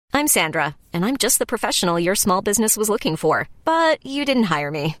I'm Sandra, and I'm just the professional your small business was looking for. But you didn't hire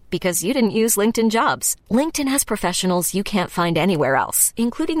me because you didn't use LinkedIn Jobs. LinkedIn has professionals you can't find anywhere else,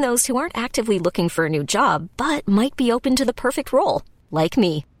 including those who aren't actively looking for a new job, but might be open to the perfect role, like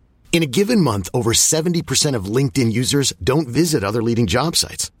me. In a given month, over 70% of LinkedIn users don't visit other leading job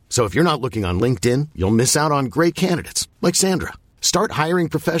sites. So if you're not looking on LinkedIn, you'll miss out on great candidates like Sandra. Start hiring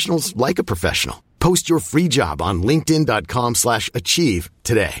professionals like a professional. Post your free job on linkedin.com/achieve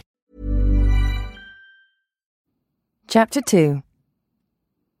today. Chapter 2.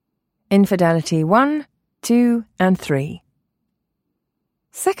 Infidelity 1, 2 and 3.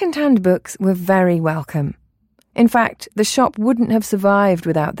 Second-hand books were very welcome. In fact, the shop wouldn't have survived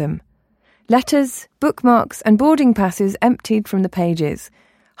without them. Letters, bookmarks and boarding passes emptied from the pages.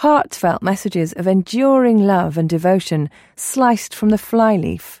 Heartfelt messages of enduring love and devotion sliced from the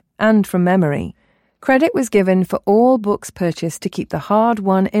flyleaf and from memory. Credit was given for all books purchased to keep the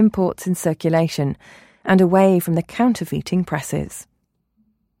hard-won imports in circulation and away from the counterfeiting presses.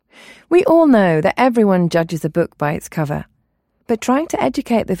 We all know that everyone judges a book by its cover, but trying to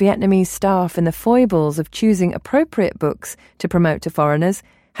educate the Vietnamese staff in the foibles of choosing appropriate books to promote to foreigners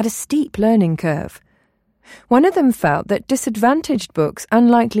had a steep learning curve. One of them felt that disadvantaged books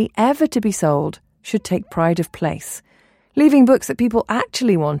unlikely ever to be sold should take pride of place, leaving books that people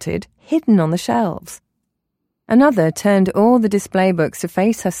actually wanted hidden on the shelves. Another turned all the display books to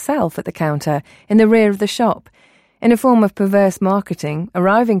face herself at the counter in the rear of the shop. In a form of perverse marketing,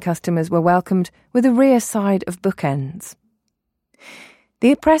 arriving customers were welcomed with a rear side of bookends.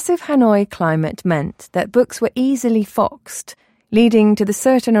 The oppressive Hanoi climate meant that books were easily foxed, leading to the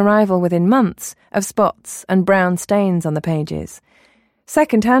certain arrival within months of spots and brown stains on the pages.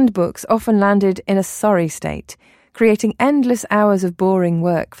 Second-hand books often landed in a sorry state, creating endless hours of boring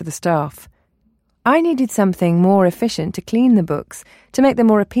work for the staff. I needed something more efficient to clean the books, to make them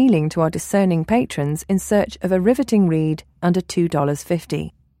more appealing to our discerning patrons in search of a riveting read under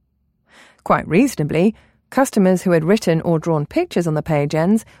 $2.50. Quite reasonably, customers who had written or drawn pictures on the page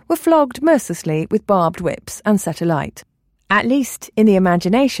ends were flogged mercilessly with barbed whips and set alight, at least in the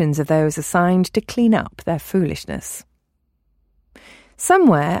imaginations of those assigned to clean up their foolishness.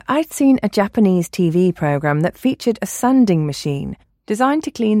 Somewhere I'd seen a Japanese TV program that featured a sanding machine designed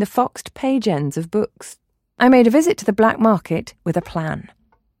to clean the foxed page ends of books. I made a visit to the black market with a plan.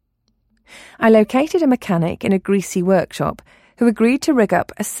 I located a mechanic in a greasy workshop who agreed to rig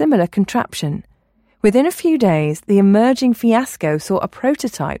up a similar contraption. Within a few days, the emerging fiasco saw a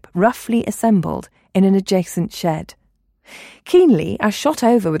prototype roughly assembled in an adjacent shed. Keenly, I shot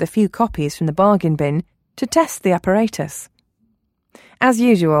over with a few copies from the bargain bin to test the apparatus. As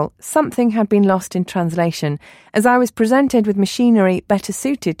usual, something had been lost in translation as I was presented with machinery better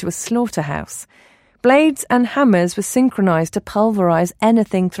suited to a slaughterhouse. Blades and hammers were synchronised to pulverise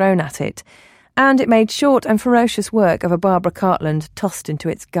anything thrown at it, and it made short and ferocious work of a Barbara Cartland tossed into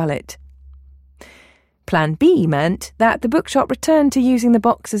its gullet. Plan B meant that the bookshop returned to using the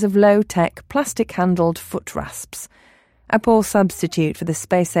boxes of low-tech, plastic-handled foot rasps, a poor substitute for the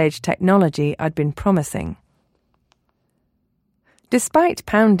space-age technology I'd been promising. Despite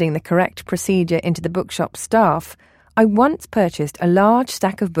pounding the correct procedure into the bookshop staff, I once purchased a large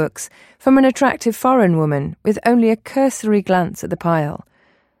stack of books from an attractive foreign woman with only a cursory glance at the pile.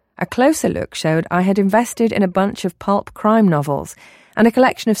 A closer look showed I had invested in a bunch of pulp crime novels and a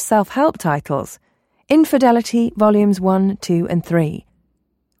collection of self-help titles, Infidelity Volumes 1, 2 and 3.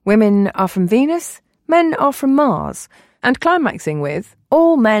 Women are from Venus, men are from Mars, and climaxing with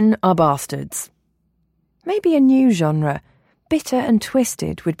All Men Are Bastards. Maybe a new genre, bitter and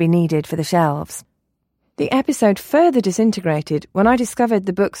twisted, would be needed for the shelves. The episode further disintegrated when I discovered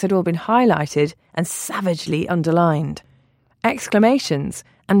the books had all been highlighted and savagely underlined. Exclamations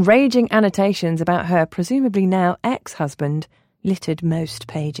and raging annotations about her presumably now ex-husband littered most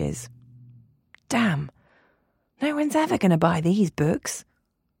pages. Damn, no one's ever going to buy these books.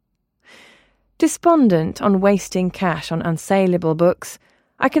 Despondent on wasting cash on unsaleable books,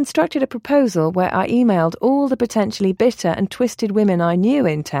 I constructed a proposal where I emailed all the potentially bitter and twisted women I knew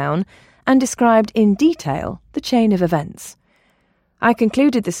in town and described in detail the chain of events. I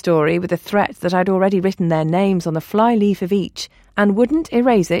concluded the story with a threat that I'd already written their names on the flyleaf of each and wouldn't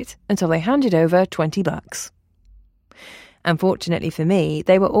erase it until they handed over $20. Unfortunately for me,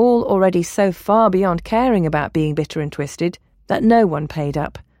 they were all already so far beyond caring about being bitter and twisted that no one paid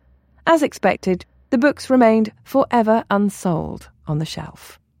up. As expected, the books remained forever unsold on the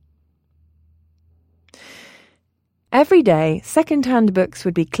shelf. Every day, second-hand books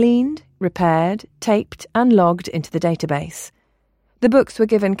would be cleaned, repaired, taped and logged into the database. The books were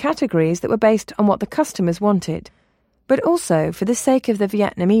given categories that were based on what the customers wanted. but also for the sake of the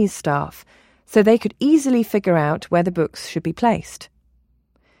Vietnamese staff, so they could easily figure out where the books should be placed.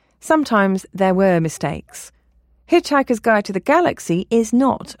 Sometimes there were mistakes. Hitchhiker's Guide to the Galaxy is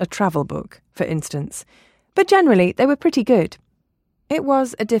not a travel book, for instance, but generally they were pretty good. It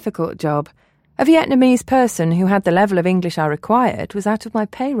was a difficult job. A Vietnamese person who had the level of English I required was out of my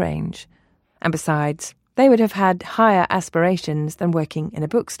pay range. And besides, they would have had higher aspirations than working in a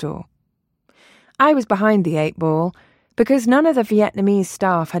bookstore. I was behind the 8 ball because none of the Vietnamese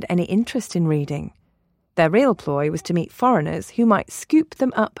staff had any interest in reading. Their real ploy was to meet foreigners who might scoop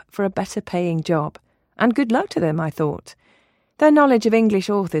them up for a better-paying job. And good luck to them, I thought. Their knowledge of English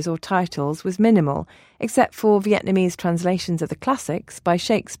authors or titles was minimal, except for Vietnamese translations of the classics by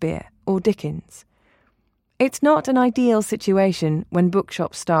Shakespeare or Dickens. It's not an ideal situation when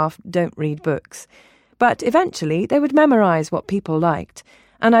bookshop staff don't read books, but eventually they would memorise what people liked,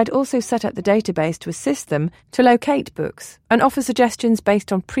 and I'd also set up the database to assist them to locate books and offer suggestions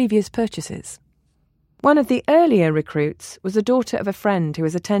based on previous purchases. One of the earlier recruits was the daughter of a friend who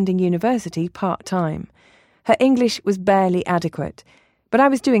was attending university part-time. Her English was barely adequate, but I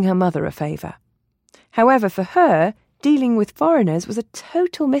was doing her mother a favour. However, for her, dealing with foreigners was a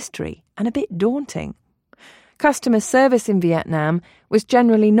total mystery and a bit daunting. Customer service in Vietnam was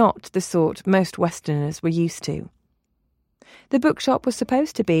generally not the sort most Westerners were used to. The bookshop was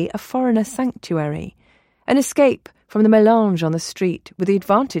supposed to be a foreigner sanctuary, an escape from the melange on the street with the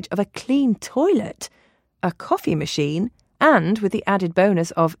advantage of a clean toilet, a coffee machine, and with the added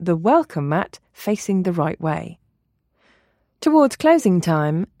bonus of the welcome mat facing the right way. Towards closing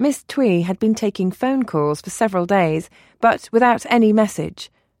time, Miss Twee had been taking phone calls for several days, but without any message.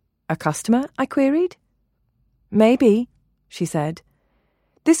 "A customer?" I queried. "Maybe," she said.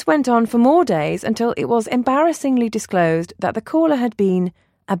 This went on for more days until it was embarrassingly disclosed that the caller had been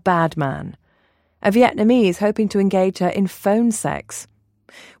a bad man, a Vietnamese hoping to engage her in phone sex.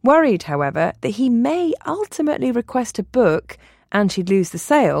 Worried, however, that he may ultimately request a book and she'd lose the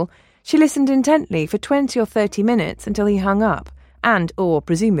sale, she listened intently for 20 or 30 minutes until he hung up and, or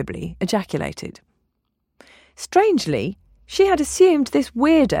presumably, ejaculated. Strangely, she had assumed this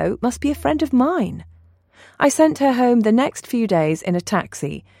weirdo must be a friend of mine. I sent her home the next few days in a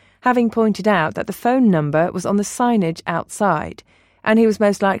taxi, having pointed out that the phone number was on the signage outside, and he was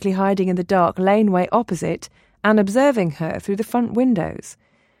most likely hiding in the dark laneway opposite and observing her through the front windows.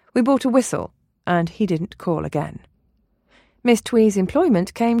 We bought a whistle, and he didn't call again. Miss Twee's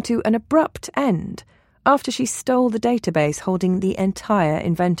employment came to an abrupt end after she stole the database holding the entire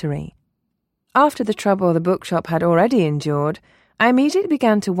inventory. After the trouble the bookshop had already endured, I immediately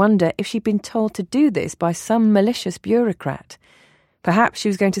began to wonder if she'd been told to do this by some malicious bureaucrat. Perhaps she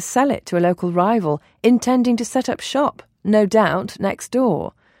was going to sell it to a local rival, intending to set up shop, no doubt, next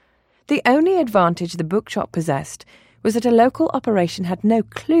door. The only advantage the bookshop possessed was that a local operation had no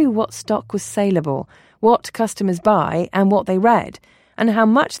clue what stock was saleable, what customers buy and what they read, and how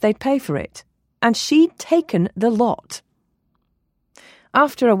much they'd pay for it. And she'd taken the lot.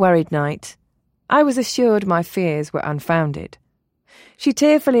 After a worried night, I was assured my fears were unfounded. She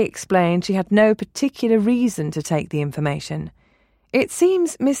tearfully explained she had no particular reason to take the information. It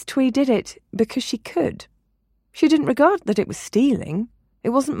seems Miss Twee did it because she could. She didn't regard that it was stealing. It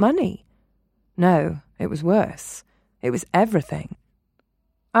wasn't money. No, it was worse. It was everything.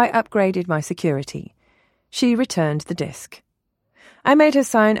 I upgraded my security. She returned the disk. I made her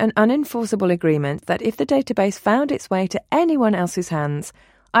sign an unenforceable agreement that if the database found its way to anyone else's hands,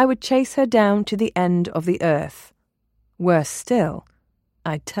 I would chase her down to the end of the earth. Worse still,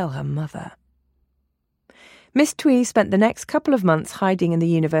 I'd tell her mother. Miss Twee spent the next couple of months hiding in the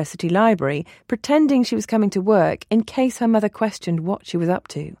university library, pretending she was coming to work in case her mother questioned what she was up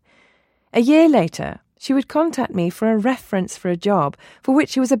to. A year later, she would contact me for a reference for a job for which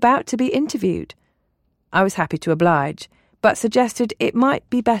she was about to be interviewed. I was happy to oblige, but suggested it might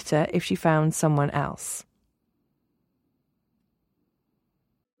be better if she found someone else.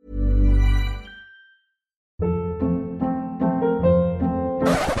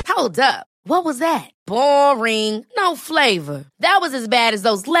 Hold up. What was that? Boring. No flavor. That was as bad as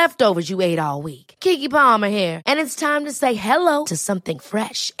those leftovers you ate all week. Keke Palmer here, and it's time to say hello to something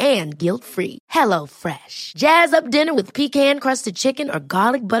fresh and guilt-free. HelloFresh. Jazz up dinner with pecan-crusted chicken or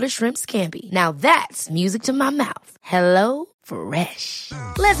garlic butter shrimp scampi. Now that's music to my mouth. HelloFresh.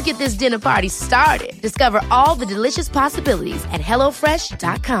 Let's get this dinner party started. Discover all the delicious possibilities at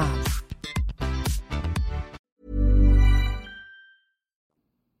HelloFresh.com.